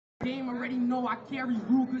Game already know I carry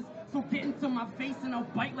Rugers, so get into my face and I'll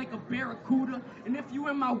bite like a barracuda. And if you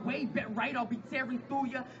in my way, bet right I'll be tearing through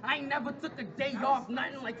ya. I ain't never took a day off,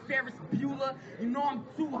 nothing like Ferris Bueller. You know I'm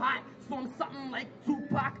too hot, so I'm something like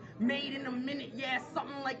Tupac. Made in a minute, yeah,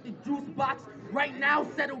 something like the juice box. Right now,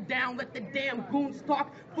 settle down, let the damn goons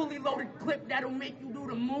talk. Fully loaded clip that'll make you do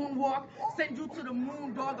the moonwalk. Send you to the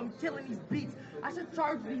moon, dog, I'm killing these beats. I should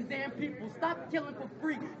charge these damn people, stop killing for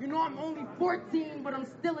free. You know I'm only 14, but I'm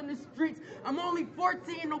still in the streets. I'm only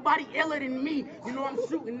 14, nobody iller than me. You know I'm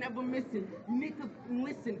shooting, never missing. You need to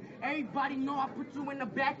listen. Everybody know I put you in a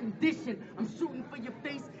bad condition. I'm shooting for your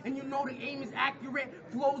face, and you know the aim is accurate.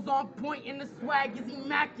 Flows on point, and the swag is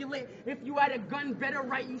immaculate. If you had a gun better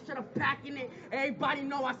right, you should have packing it. Everybody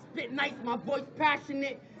know I spit nice, my voice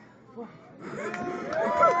passionate.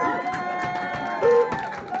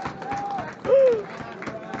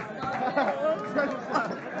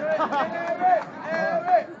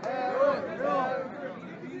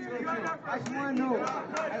 I just want to know, I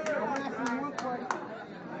want to ask you one question.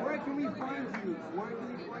 Where can we find you? Where can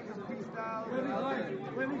we find your freestyle?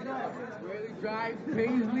 Where we drive?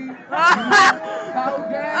 Paisley?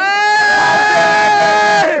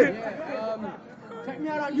 Check me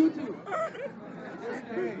out on YouTube.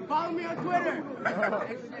 Follow me on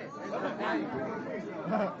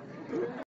Twitter.